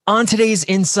On today's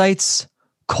Insights,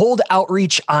 cold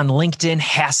outreach on LinkedIn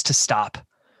has to stop.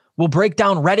 We'll break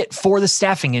down Reddit for the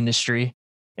staffing industry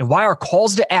and why are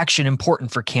calls to action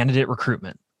important for candidate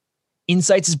recruitment.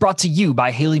 Insights is brought to you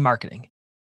by Haley Marketing.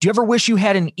 Do you ever wish you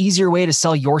had an easier way to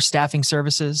sell your staffing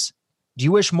services? Do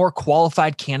you wish more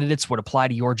qualified candidates would apply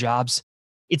to your jobs?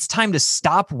 It's time to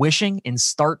stop wishing and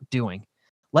start doing.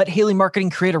 Let Haley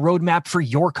Marketing create a roadmap for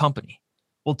your company.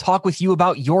 We'll talk with you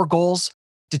about your goals,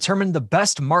 determine the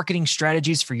best marketing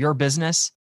strategies for your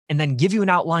business, and then give you an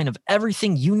outline of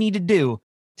everything you need to do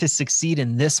to succeed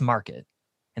in this market.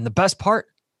 And the best part,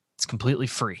 it's completely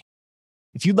free.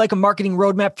 If you'd like a marketing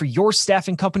roadmap for your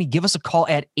staffing company, give us a call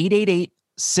at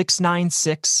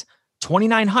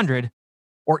 888-696-2900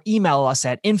 or email us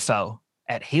at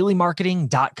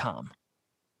info@haleymarketing.com.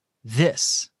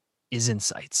 This is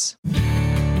Insights.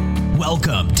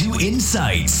 Welcome to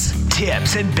Insights.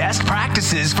 Tips and best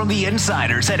practices from the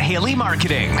insiders at Haley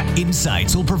Marketing.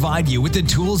 Insights will provide you with the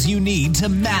tools you need to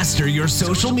master your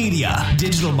social media,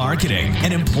 digital marketing,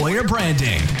 and employer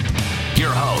branding. Your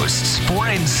hosts for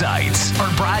Insights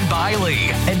are Brad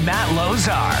Biley and Matt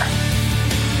Lozar.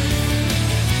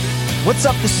 What's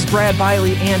up? This is Brad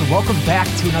Biley, and welcome back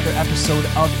to another episode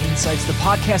of Insights, the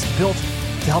podcast built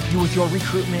to help you with your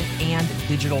recruitment and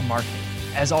digital marketing.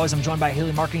 As always, I'm joined by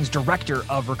Haley Marketing's Director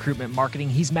of Recruitment Marketing.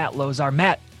 He's Matt Lozar.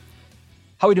 Matt,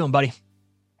 how we doing, buddy?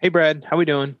 Hey, Brad. How we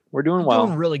doing? We're doing well.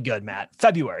 Doing really good, Matt.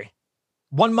 February.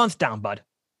 1 month down, bud.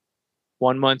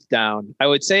 1 month down. I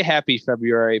would say happy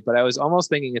February, but I was almost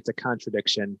thinking it's a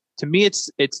contradiction. To me, it's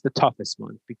the toughest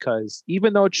month because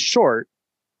even though it's short,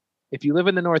 if you live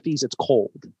in the Northeast, it's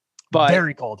cold. But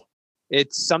very cold.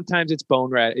 Sometimes it's bone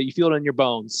red. You feel it in your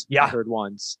bones. Yeah. I heard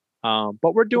once.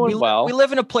 But we're doing well. We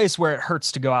live in a place where it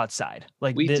hurts to go outside.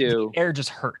 Like we do. The air just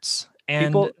hurts.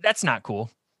 And that's not cool.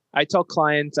 I tell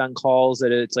clients on calls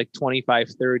that it's like 25,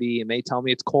 30, and they tell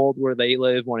me it's cold where they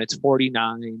live when it's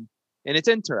 49. And it's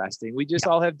interesting. We just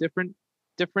all have different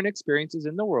experiences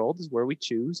in the world is where we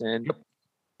choose. And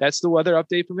that's the weather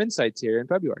update from Insights here in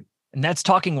February. And that's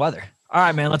talking weather. All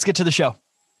right, man, let's get to the show.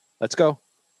 Let's go.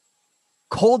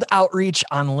 Cold outreach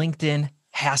on LinkedIn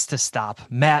has to stop.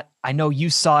 Matt, I know you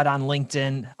saw it on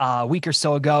LinkedIn a week or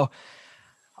so ago.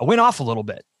 I went off a little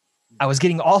bit. I was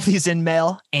getting all these in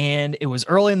mail and it was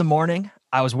early in the morning.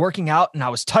 I was working out and I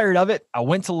was tired of it. I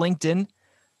went to LinkedIn,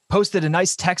 posted a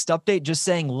nice text update just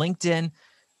saying LinkedIn,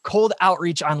 cold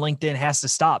outreach on LinkedIn has to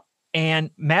stop.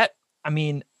 And Matt, I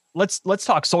mean, let's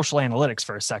talk social analytics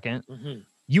for a second. Mm-hmm.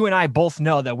 You and I both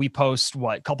know that we post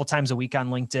a couple times a week on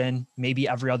LinkedIn, maybe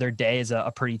every other day is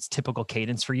a pretty typical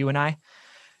cadence for you and I.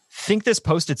 Think this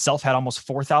post itself had almost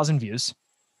 4,000 views,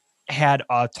 had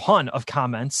a ton of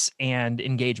comments and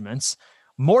engagements,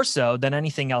 more so than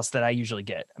anything else that I usually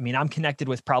get. I mean, I'm connected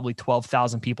with probably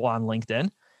 12,000 people on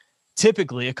LinkedIn.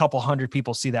 Typically, a couple hundred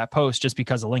people see that post just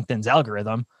because of LinkedIn's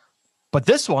algorithm. But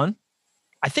this one,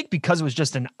 I think because it was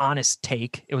just an honest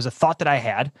take, it was a thought that I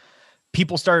had.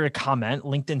 People started to comment.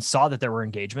 LinkedIn saw that there were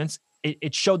engagements.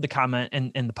 It showed the comment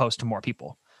and the post to more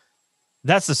people.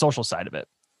 That's the social side of it.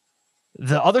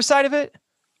 The other side of it,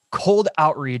 cold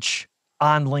outreach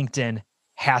on LinkedIn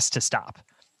has to stop.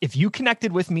 If you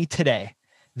connected with me today,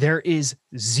 there is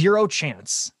zero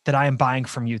chance that I am buying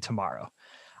from you tomorrow.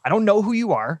 I don't know who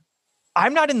you are.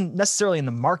 I'm not necessarily in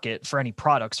the market for any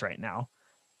products right now.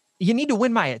 You need to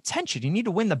win my attention. You need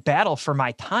to win the battle for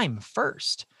my time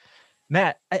first.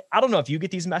 Matt, I don't know if you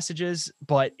get these messages,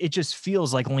 but it just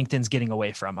feels like LinkedIn's getting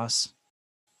away from us.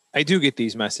 I do get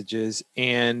these messages,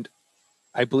 and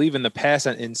I believe in the past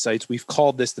on Insights, we've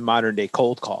called this the modern day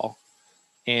cold call,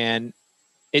 and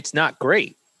it's not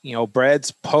great. You know,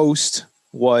 Brad's post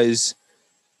was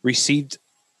received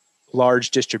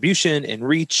large distribution and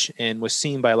reach and was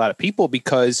seen by a lot of people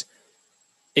because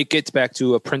it gets back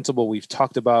to a principle we've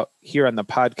talked about here on the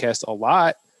podcast a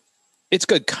lot. It's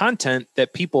good content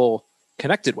that people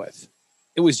connected with.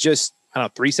 It was just,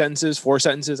 3 sentences, 4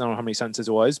 sentences. I don't know how many sentences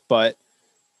it was, but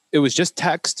it was just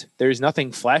text. There's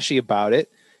nothing flashy about it.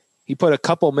 He put a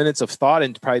couple minutes of thought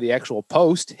into probably the actual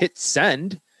post, hit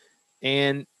send,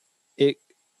 and it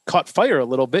caught fire a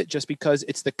little bit just because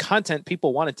it's the content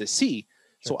people wanted to see.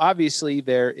 Sure. So obviously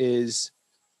there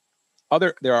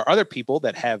are other people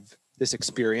that have this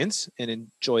experience and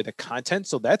enjoy the content.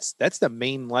 So that's the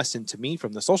main lesson to me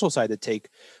from the social side to take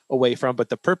away from. But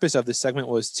the purpose of this segment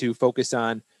was to focus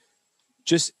on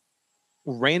just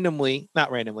not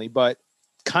randomly, but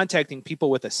contacting people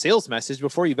with a sales message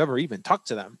before you've ever even talked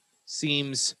to them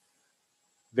seems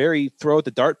very throw at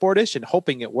the dartboard-ish and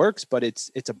hoping it works, but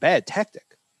it's a bad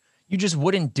tactic. You just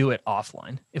wouldn't do it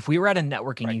offline. If we were at a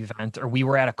networking event or we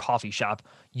were at a coffee shop,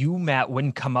 you, Matt,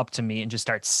 wouldn't come up to me and just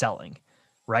start selling,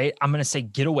 right? I'm going to say,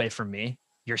 get away from me.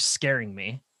 You're scaring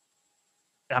me.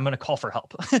 I'm going to call for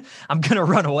help. I'm going to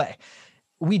run away.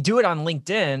 We do it on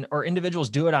LinkedIn, or individuals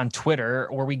do it on Twitter,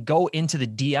 or we go into the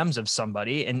DMs of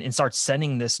somebody and start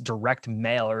sending this direct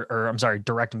mail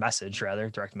direct message on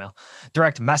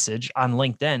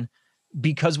LinkedIn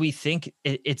because we think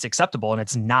it's acceptable, and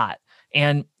it's not.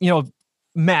 And,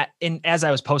 Matt, and as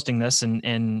I was posting this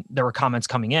and there were comments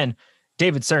coming in,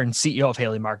 David Cern, CEO of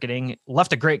Haley Marketing,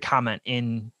 left a great comment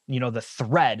in, the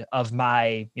thread of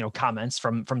my, comments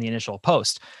from the initial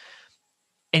post.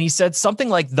 And he said something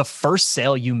like, the first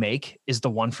sale you make is the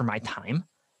one for my time.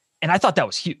 And I thought that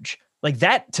was huge. Like,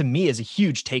 that to me is a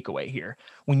huge takeaway here.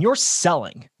 When you're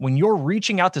selling, when you're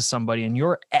reaching out to somebody and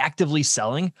you're actively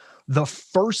selling, the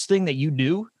first thing that you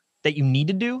need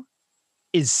to do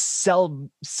is sell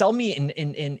me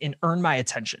and earn my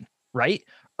attention, right?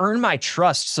 Earn my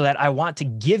trust so that I want to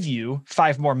give you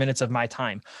 5 more minutes of my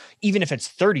time, even if it's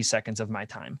 30 seconds of my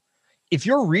time. If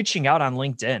you're reaching out on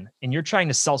LinkedIn and you're trying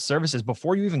to sell services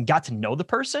before you even got to know the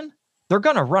person, they're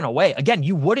going to run away. Again,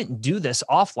 you wouldn't do this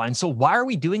offline. So why are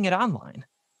we doing it online?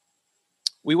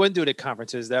 We wouldn't do it at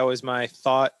conferences. That was my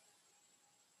thought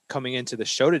coming into the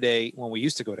show today when we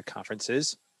used to go to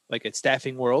conferences, like at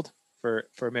Staffing World for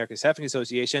American Staffing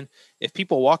Association. If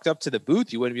people walked up to the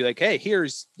booth, you wouldn't be like, hey,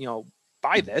 here's,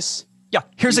 buy this. Yeah.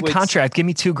 Here's a contract. Give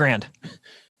me $2,000.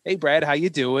 Hey, Brad, how you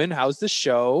doing? How's the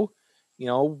show?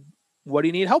 What do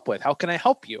you need help with? How can I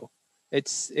help you?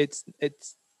 It's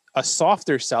a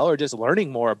softer sell, or just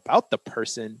learning more about the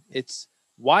person. It's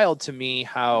wild to me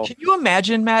how. Can you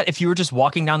imagine, Matt, if you were just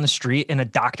walking down the street and a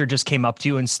doctor just came up to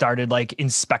you and started like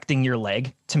inspecting your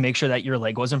leg to make sure that your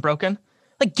leg wasn't broken?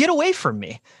 Like, get away from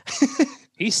me.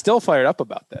 He's still fired up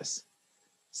about this.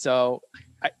 So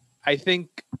I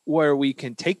think where we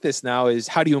can take this now is,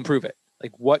 how do you improve it?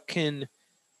 Like, what can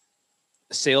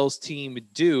a sales team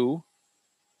do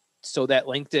so that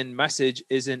LinkedIn message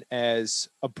isn't as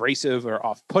abrasive or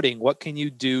off-putting? What can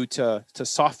you do to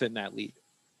soften that lead?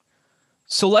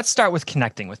 So let's start with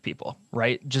connecting with people,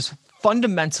 right? Just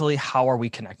fundamentally, how are we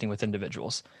connecting with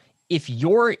individuals? If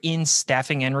you're in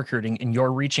staffing and recruiting and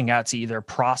you're reaching out to either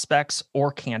prospects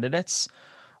or candidates,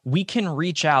 we can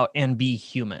reach out and be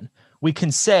human. We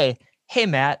can say, hey,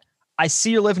 Matt, I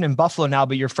see you're living in Buffalo now,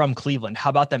 but you're from Cleveland. How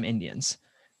about them Indians?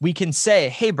 We can say,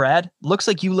 hey, Brad, looks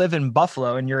like you live in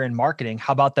Buffalo and you're in marketing.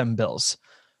 How about them Bills?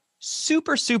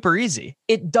 Super, super easy.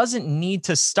 It doesn't need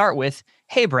to start with,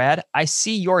 hey, Brad, I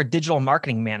see you're a digital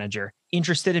marketing manager,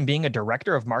 interested in being a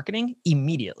director of marketing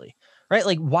immediately, right?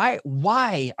 Like,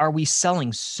 why are we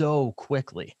selling so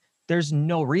quickly? There's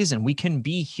no reason. We can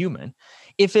be human.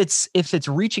 If it's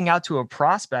reaching out to a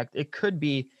prospect, it could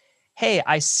be, hey,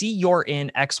 I see you're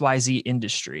in XYZ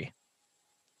industry.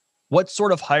 What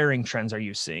sort of hiring trends are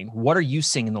you seeing? What are you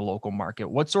seeing in the local market?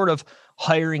 What sort of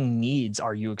hiring needs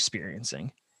are you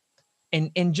experiencing?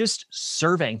 And just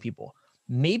surveying people.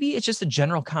 Maybe it's just a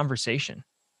general conversation.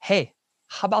 Hey,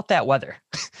 how about that weather?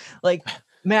 Like,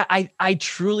 Matt, I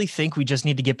truly think we just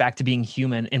need to get back to being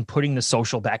human and putting the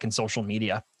social back in social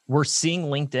media. We're seeing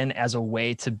LinkedIn as a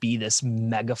way to be this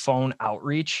megaphone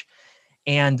outreach.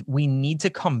 And we need to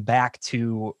come back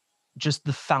to just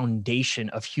the foundation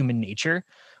of human nature,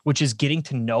 which is getting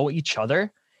to know each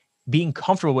other, being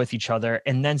comfortable with each other,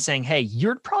 and then saying, hey,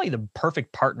 you're probably the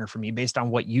perfect partner for me based on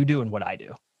what you do and what I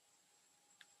do.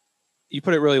 You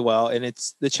put it really well. And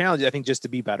it's the challenge, I think, just to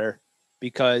be better,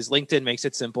 because LinkedIn makes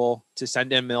it simple to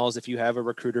send emails if you have a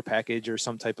recruiter package or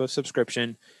some type of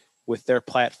subscription with their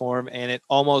platform. And it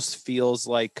almost feels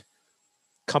like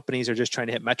companies are just trying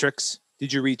to hit metrics.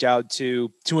 Did you reach out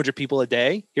to 200 people a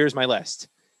day? Here's my list.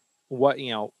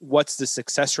 What's the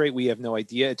success rate? We have no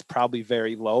idea. It's probably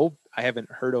very low. I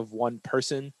haven't heard of one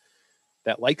person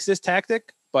that likes this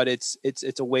tactic, but it's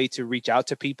a way to reach out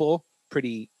to people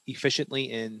pretty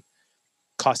efficiently and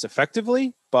cost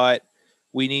effectively. But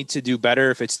we need to do better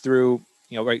if it's through,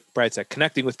 right, Brad said,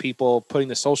 connecting with people, putting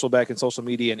the social back in social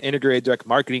media, an integrated direct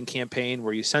marketing campaign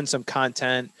where you send some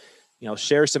content,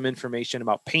 share some information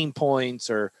about pain points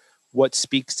or what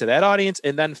speaks to that audience,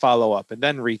 and then follow up and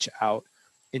then reach out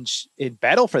in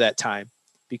battle for that time,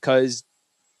 because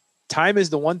time is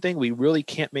the one thing we really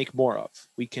can't make more of.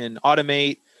 We can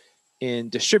automate and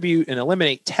distribute and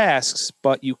eliminate tasks,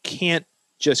 but you can't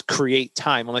just create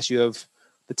time unless you have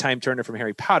the time turner from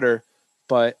Harry Potter.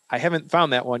 But I haven't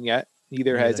found that one yet.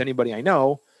 Neither has anybody I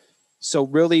know. So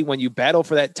really, when you battle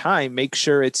for that time, make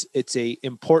sure it's a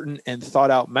important and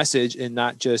thought out message and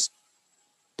not just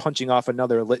punching off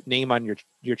another name on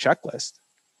your checklist.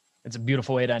 It's a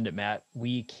beautiful way to end it, Matt.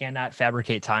 We cannot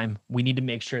fabricate time. We need to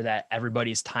make sure that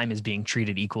everybody's time is being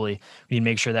treated equally. We need to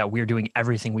make sure that we're doing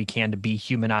everything we can to be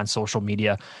human on social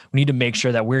media. We need to make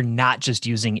sure that we're not just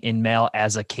using InMail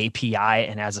as a KPI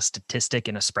and as a statistic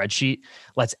in a spreadsheet.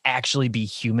 Let's actually be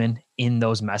human in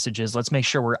those messages. Let's make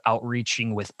sure we're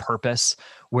outreaching with purpose.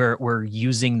 We're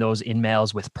using those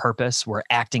InMails with purpose. We're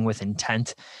acting with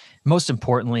intent. Most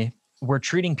importantly, we're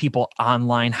treating people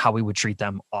online how we would treat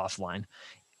them offline.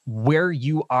 Where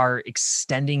you are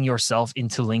extending yourself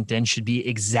into LinkedIn should be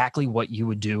exactly what you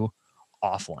would do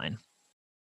offline.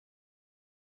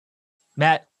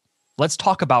 Matt, let's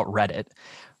talk about Reddit.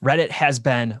 Reddit has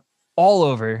been all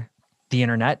over the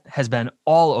internet, has been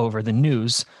all over the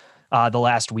news the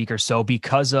last week or so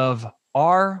because of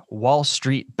our Wall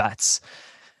Street Bets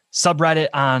subreddit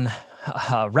on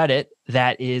Reddit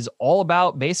that is all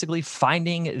about basically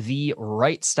finding the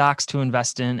right stocks to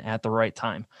invest in at the right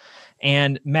time.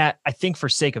 And Matt, I think for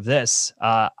sake of this,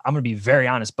 I'm going to be very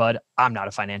honest, bud. I'm not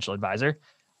a financial advisor.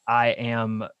 I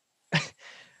am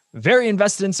very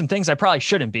invested in some things I probably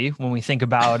shouldn't be when we think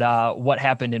about what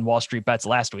happened in Wall Street Bets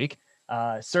last week.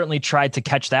 Certainly tried to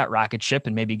catch that rocket ship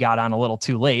and maybe got on a little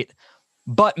too late.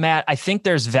 But Matt, I think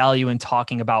there's value in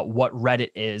talking about what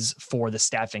Reddit is for the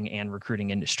staffing and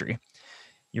recruiting industry.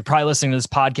 You're probably listening to this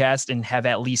podcast and have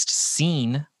at least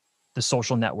seen the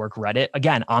social network Reddit,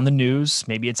 again, on the news.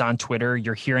 Maybe it's on Twitter.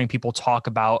 You're hearing people talk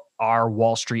about our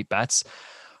Wall Street Bets.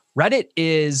 Reddit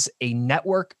is a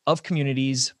network of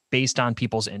communities based on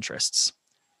people's interests.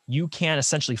 You can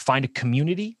essentially find a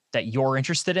community that you're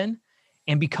interested in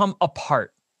and become a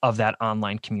part of that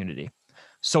online community.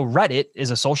 So Reddit is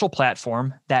a social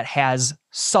platform that has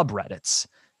subreddits.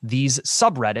 These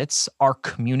subreddits are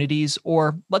communities,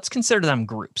 or let's consider them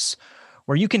groups,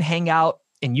 where you can hang out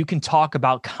and you can talk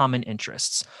about common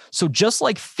interests. So just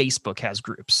like Facebook has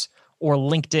groups or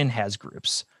LinkedIn has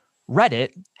groups, Reddit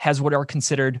has what are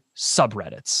considered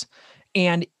subreddits.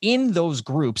 And in those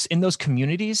groups, in those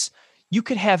communities, you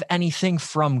could have anything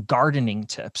from gardening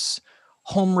tips,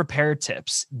 home repair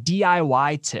tips,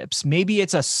 DIY tips. Maybe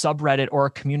it's a subreddit or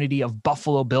a community of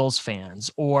Buffalo Bills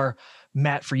fans, or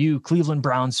Matt, for you, Cleveland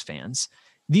Browns fans.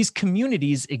 These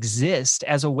communities exist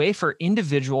as a way for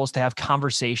individuals to have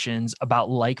conversations about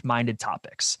like-minded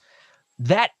topics.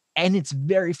 That, and its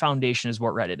very foundation, is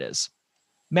what Reddit is.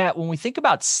 Matt, when we think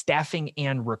about staffing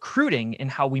and recruiting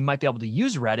and how we might be able to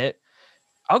use Reddit,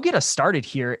 I'll get us started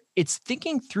here. It's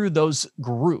thinking through those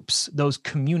groups, those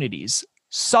communities,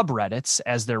 subreddits,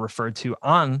 as they're referred to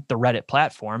on the Reddit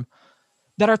platform,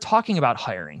 that are talking about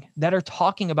hiring, that are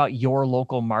talking about your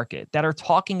local market, that are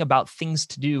talking about things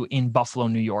to do in Buffalo,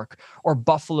 New York, or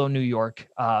Buffalo, New York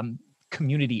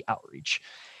community outreach,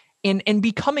 and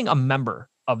becoming a member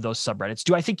of those subreddits.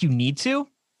 Do I think you need to?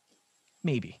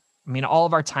 Maybe. I mean, all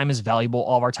of our time is valuable.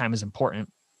 All of our time is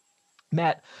important.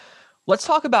 Matt, let's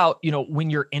talk about, when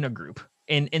you're in a group.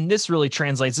 And this really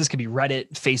translates. This could be Reddit,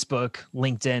 Facebook,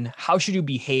 LinkedIn. How should you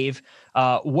behave?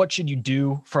 What should you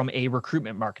do from a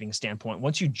recruitment marketing standpoint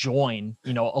once you join,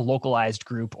 a localized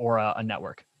group or a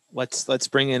network? Let's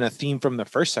bring in a theme from the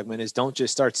first segment: is don't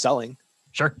just start selling.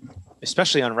 Sure.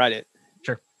 Especially on Reddit.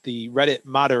 Sure. The Reddit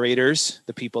moderators,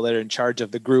 the people that are in charge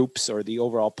of the groups or the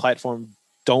overall platform,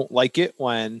 don't like it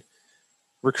when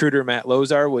recruiter Matt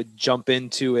Lozar would jump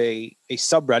into a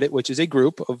subreddit, which is a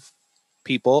group of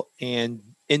people, and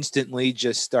instantly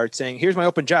just start saying, here's my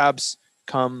open jobs,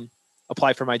 come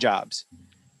apply for my jobs.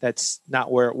 That's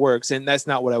not where it works. And that's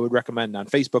not what I would recommend on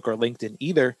Facebook or LinkedIn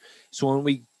either. So when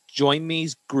we join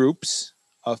these groups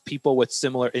of people with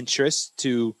similar interests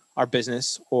to our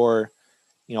business, or,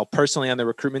 personally on the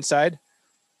recruitment side,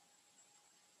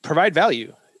 provide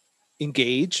value,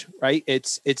 engage, right?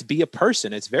 It's be a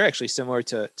person. It's very actually similar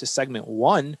to segment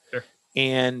one. Sure.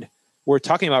 And we're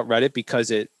talking about Reddit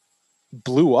because it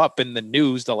blew up in the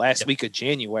news the last week of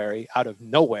January out of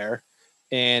nowhere.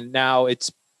 And now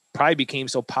it's probably became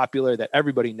so popular that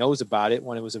everybody knows about it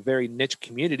when it was a very niche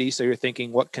community. So you're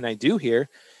thinking, what can I do here?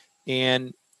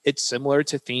 And it's similar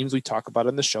to themes we talk about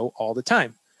on the show all the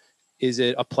time. Is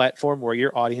it a platform where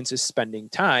your audience is spending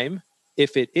time?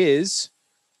 If it is,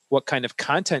 what kind of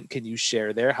content can you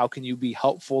share there? How can you be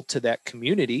helpful to that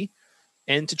community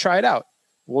and to try it out?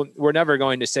 Well, we're never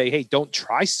going to say, hey, don't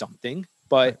try something,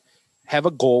 but have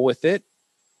a goal with it,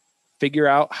 figure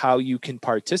out how you can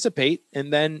participate,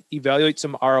 and then evaluate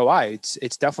some ROI.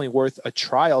 It's definitely worth a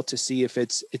trial to see if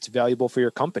it's valuable for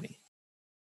your company.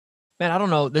 Man, I don't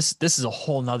know. This is a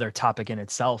whole nother topic in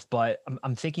itself, but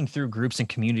I'm thinking through groups and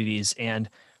communities, and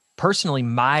personally,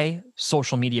 my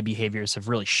social media behaviors have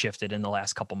really shifted in the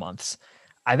last couple months.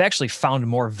 I've actually found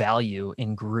more value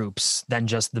in groups than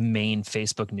just the main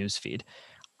Facebook newsfeed.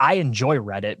 I enjoy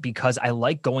Reddit because I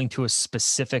like going to a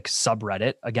specific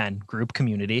subreddit, again, group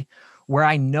community, where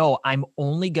I know I'm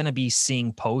only going to be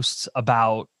seeing posts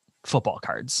about football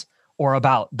cards or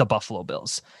about the Buffalo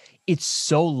Bills. It's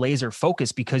so laser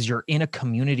focused because you're in a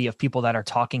community of people that are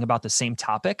talking about the same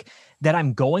topic that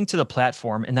I'm going to the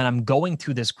platform and then I'm going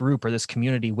to this group or this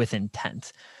community with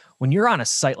intent. When you're on a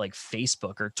site like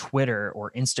Facebook or Twitter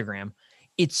or Instagram,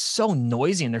 it's so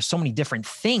noisy and there's so many different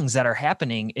things that are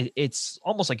happening. It's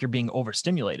almost like you're being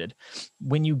overstimulated.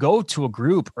 When you go to a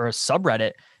group or a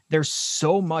subreddit, there's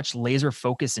so much laser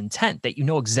focused intent that you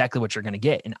know exactly what you're going to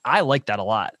get. And I like that a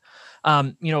lot.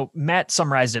 Matt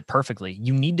summarized it perfectly.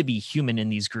 You need to be human in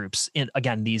these groups. And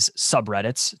again, these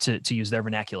subreddits to use their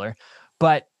vernacular,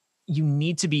 but you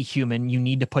need to be human. You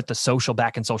need to put the social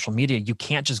back in social media. You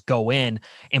can't just go in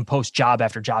and post job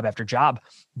after job after job.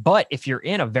 But if you're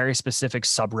in a very specific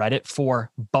subreddit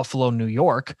for Buffalo, New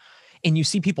York, and you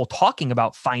see people talking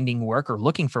about finding work or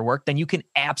looking for work, then you can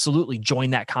absolutely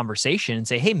join that conversation and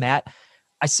say, hey, Matt,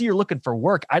 I see you're looking for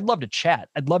work. I'd love to chat.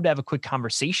 I'd love to have a quick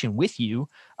conversation with you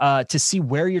to see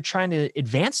where you're trying to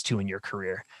advance to in your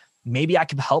career. Maybe I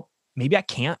can help. Maybe I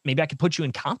can't. Maybe I can put you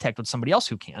in contact with somebody else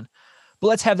who can. But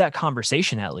let's have that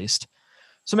conversation at least.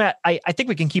 So Matt, I think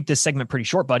we can keep this segment pretty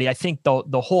short, buddy. I think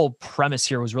the whole premise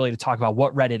here was really to talk about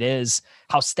what Reddit is,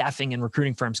 how staffing and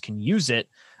recruiting firms can use it.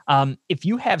 If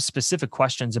you have specific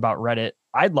questions about Reddit,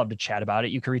 I'd love to chat about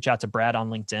it. You can reach out to Brad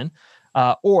on LinkedIn,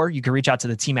 or you can reach out to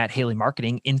the team at Haley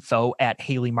Marketing,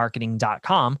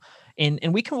 info@haleymarketing.com.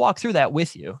 And we can walk through that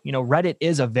with you. Reddit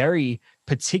is a very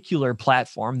particular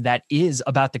platform that is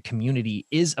about the community,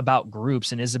 is about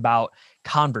groups, and is about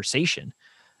conversation.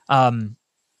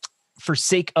 For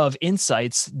sake of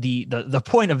insights, the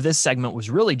point of this segment was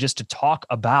really just to talk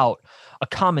about a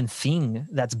common theme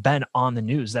that's been on the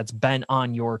news, that's been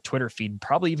on your Twitter feed,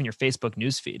 probably even your Facebook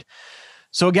news feed.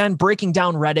 So again, breaking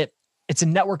down Reddit, it's a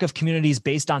network of communities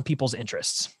based on people's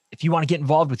interests. If you want to get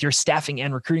involved with your staffing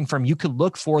and recruiting firm, you could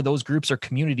look for those groups or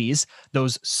communities,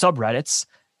 those subreddits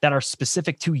that are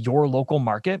specific to your local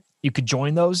market. You could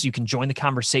join those, you can join the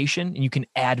conversation, and you can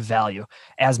add value.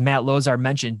 As Matt Lozar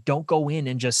mentioned, don't go in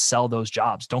and just sell those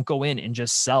jobs. Don't go in and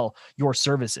just sell your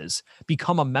services.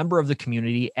 Become a member of the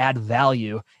community, add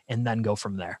value, and then go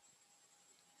from there.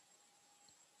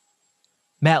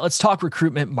 Matt, let's talk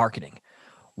recruitment marketing.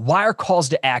 Why are calls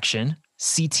to action,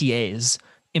 CTAs,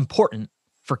 important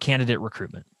for candidate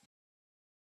recruitment?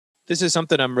 This is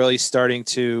something I'm really starting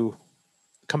to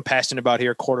become passionate about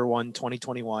here, Q1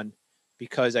 2021,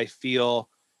 because I feel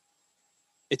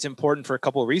it's important for a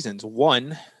couple of reasons.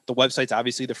 One, the website's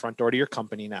obviously the front door to your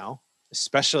company now,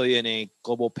 especially in a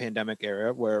global pandemic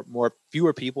era where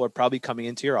fewer people are probably coming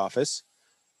into your office.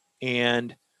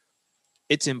 And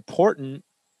it's important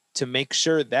to make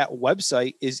sure that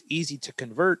website is easy to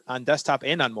convert on desktop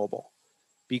and on mobile,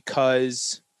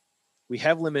 because we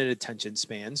have limited attention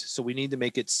spans. So we need to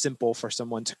make it simple for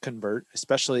someone to convert,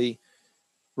 especially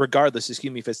regardless,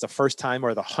 if it's the first time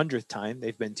or the 100th time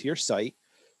they've been to your site.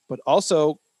 But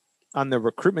also on the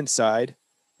recruitment side,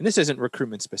 and this isn't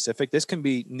recruitment specific, this can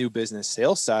be new business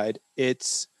sales side,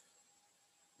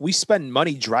 we spend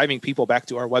money driving people back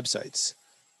to our websites.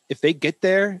 If they get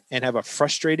there and have a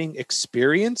frustrating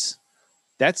experience,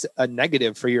 that's a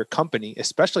negative for your company,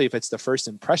 especially if it's the first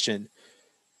impression.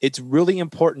 It's really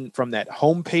important from that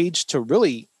homepage to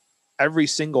really every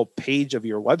single page of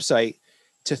your website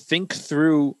to think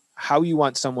through how you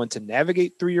want someone to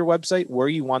navigate through your website, where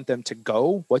you want them to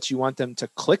go, what you want them to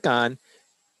click on,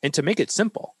 and to make it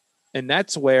simple. And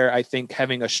that's where I think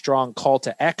having a strong call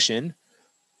to action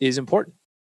is important.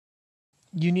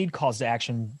 You need calls to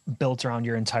action built around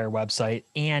your entire website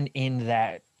and in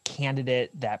that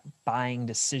candidate, that buying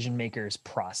decision makers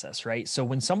process, right? So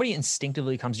when somebody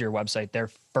instinctively comes to your website, their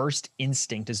first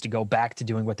instinct is to go back to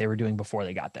doing what they were doing before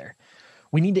they got there.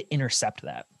 We need to intercept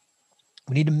that.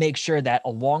 We need to make sure that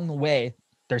along the way,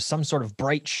 there's some sort of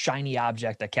bright, shiny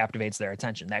object that captivates their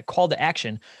attention. That call to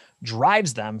action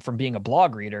drives them from being a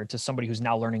blog reader to somebody who's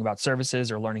now learning about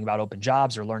services or learning about open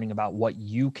jobs or learning about what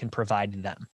you can provide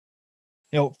them.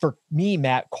 For me,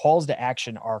 Matt, calls to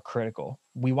action are critical.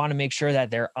 We want to make sure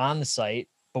that they're on the site,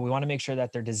 but we want to make sure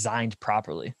that they're designed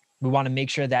properly. We want to make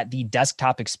sure that the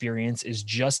desktop experience is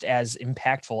just as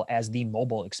impactful as the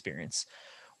mobile experience.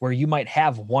 Where you might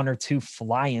have one or two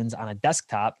fly-ins on a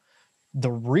desktop, the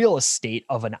real estate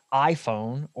of an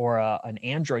iPhone or an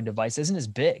Android device isn't as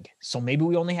big. So maybe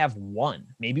we only have one.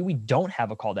 Maybe we don't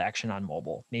have a call to action on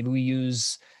mobile. Maybe we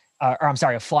use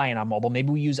a fly-in on mobile.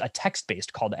 Maybe we use a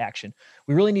text-based call to action.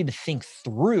 We really need to think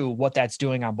through what that's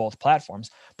doing on both platforms,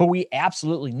 but we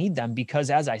absolutely need them because,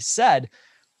 as I said,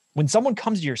 when someone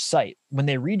comes to your site, when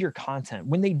they read your content,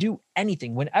 when they do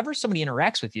anything, whenever somebody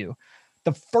interacts with you,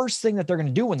 the first thing that they're going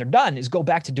to do when they're done is go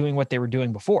back to doing what they were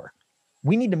doing before.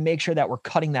 We need to make sure that we're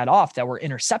cutting that off, that we're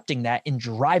intercepting that and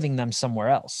driving them somewhere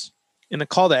else. In the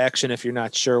call to action, if you're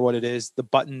not sure what it is, the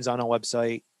buttons on a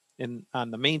website and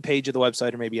on the main page of the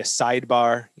website, or maybe a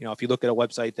sidebar, if you look at a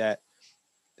website,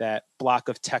 that block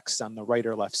of text on the right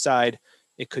or left side,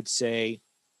 it could say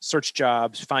search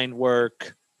jobs, find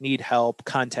work, need help,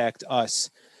 contact us,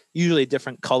 usually a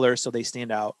different color so they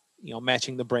stand out,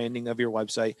 matching the branding of your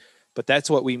website. But that's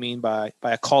what we mean by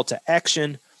a call to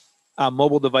action.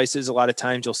 Mobile devices, a lot of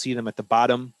times you'll see them at the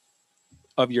bottom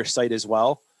of your site as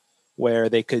well, where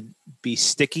they could be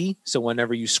sticky. So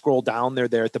whenever you scroll down, they're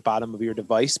there at the bottom of your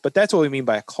device. But that's what we mean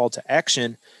by a call to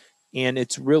action. And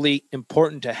it's really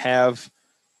important to have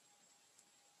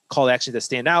call to action to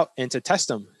stand out and to test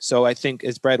them. So I think,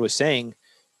 as Brad was saying,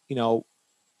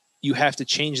 you have to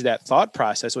change that thought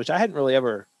process, which I hadn't really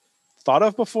ever thought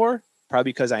of before,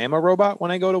 probably because I am a robot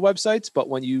when I go to websites. But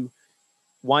when you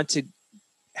want to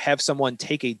have someone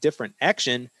take a different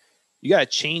action, you got to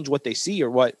change what they see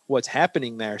or what's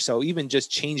happening there. So even just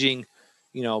changing,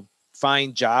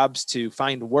 find jobs to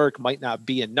find work might not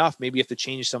be enough. Maybe you have to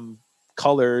change some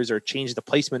colors or change the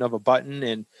placement of a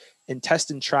button and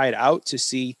test and try it out to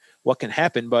see what can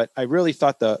happen. But I really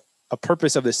thought a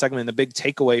purpose of this segment, the big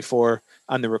takeaway for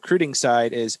on the recruiting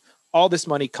side, is all this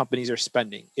money companies are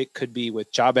spending. It could be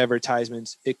with job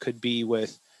advertisements. It could be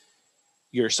with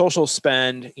your social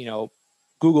spend,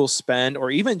 Google spend, or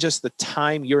even just the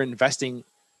time you're investing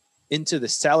into the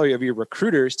salary of your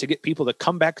recruiters to get people to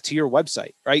come back to your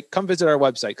website, right? Come visit our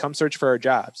website, come search for our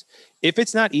jobs. If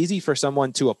it's not easy for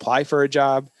someone to apply for a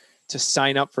job, to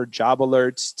sign up for job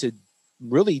alerts, to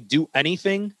really do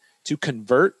anything to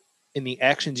convert in the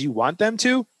actions you want them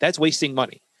to, that's wasting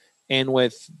money. And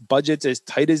with budgets as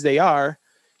tight as they are,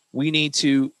 we need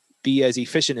to be as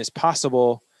efficient as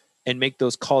possible and make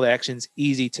those call to actions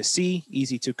easy to see,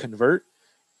 easy to convert,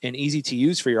 and easy to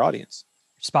use for your audience.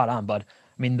 Spot on, bud.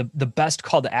 I mean, the best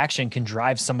call to action can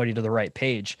drive somebody to the right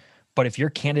page, but if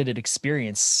your candidate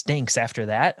experience stinks after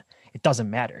that, it doesn't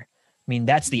matter. I mean,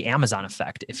 that's the Amazon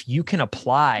effect. If you can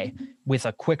apply with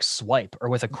a quick swipe or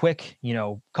with a quick,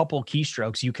 couple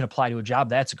keystrokes, you can apply to a job,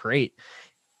 that's great.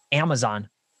 Amazon,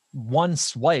 one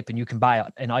swipe and you can buy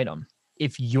an item.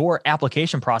 If your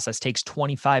application process takes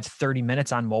 25, 30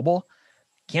 minutes on mobile,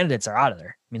 candidates are out of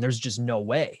there. I mean, there's just no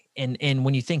way. And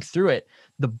when you think through it,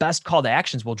 the best call to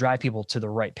actions will drive people to the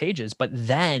right pages, but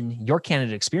then your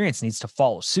candidate experience needs to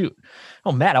follow suit.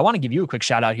 Oh, Matt, I want to give you a quick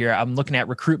shout out here. I'm looking at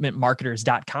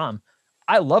recruitmentmarketers.com.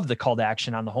 I love the call to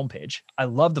action on the homepage. I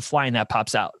love the flying that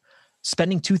pops out.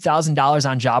 Spending $2,000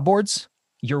 on job boards,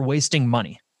 you're wasting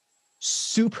money.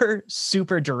 Super,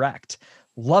 super direct.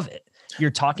 Love it. You're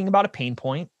talking about a pain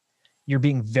point. You're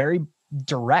being very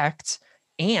direct.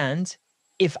 And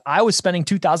if I was spending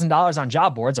 $2,000 on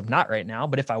job boards, I'm not right now,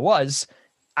 but if I was,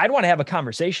 I'd want to have a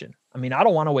conversation. I mean, I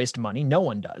don't want to waste money. No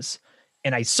one does.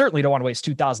 And I certainly don't want to waste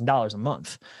 $2,000 a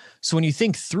month. So when you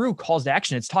think through calls to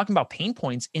action, it's talking about pain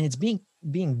points and it's being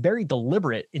very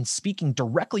deliberate in speaking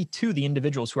directly to the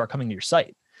individuals who are coming to your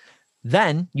site.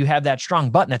 Then you have that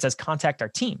strong button that says contact our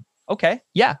team. Okay.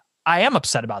 Yeah, I am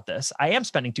upset about this. I am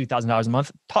spending $2,000 a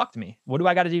month. Talk to me. What do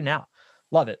I got to do now?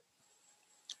 Love it.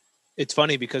 It's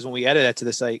funny because when we added that to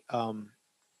the site,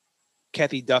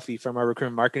 Kathy Duffy from our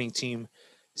recruitment marketing team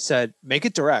said, make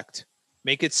it direct,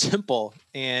 make it simple.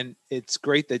 And it's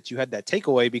great that you had that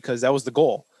takeaway because that was the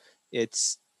goal.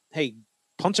 It's, hey,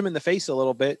 punch them in the face a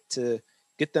little bit to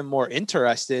get them more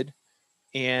interested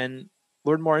and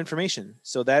learn more information.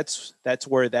 So that's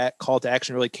where that call to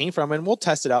action really came from. And we'll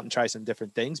test it out and try some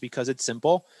different things because it's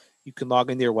simple. You can log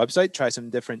into your website, try some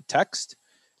different text,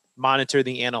 monitor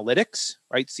the analytics,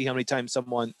 right? See how many times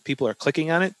people are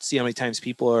clicking on it, see how many times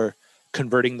people are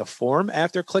converting the form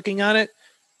after clicking on it,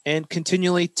 and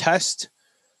continually test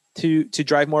to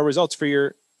drive more results for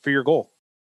your goal.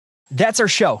 That's our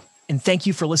show. And thank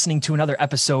you for listening to another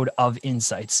episode of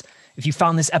Insights. If you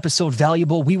found this episode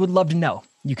valuable, we would love to know.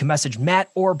 You can message Matt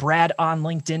or Brad on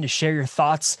LinkedIn to share your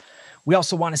thoughts. We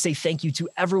also want to say thank you to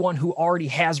everyone who already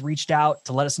has reached out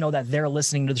to let us know that they're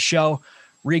listening to the show.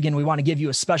 Regan, we want to give you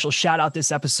a special shout out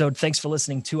this episode. Thanks for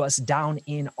listening to us down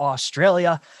in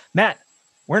Australia. Matt,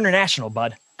 we're international,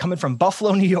 bud. Coming from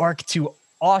Buffalo, New York to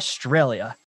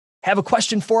Australia. Have a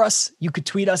question for us? You could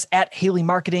tweet us at Haley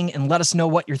Marketing and let us know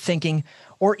what you're thinking,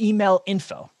 or email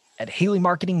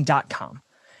info@haleymarketing.com.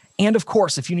 And of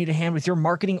course, if you need a hand with your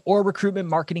marketing or recruitment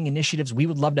marketing initiatives, we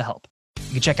would love to help.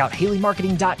 You can check out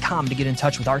HaleyMarketing.com to get in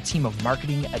touch with our team of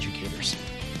marketing educators.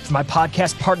 For my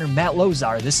podcast partner, Matt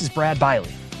Lozar, this is Brad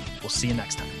Biley. We'll see you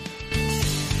next time.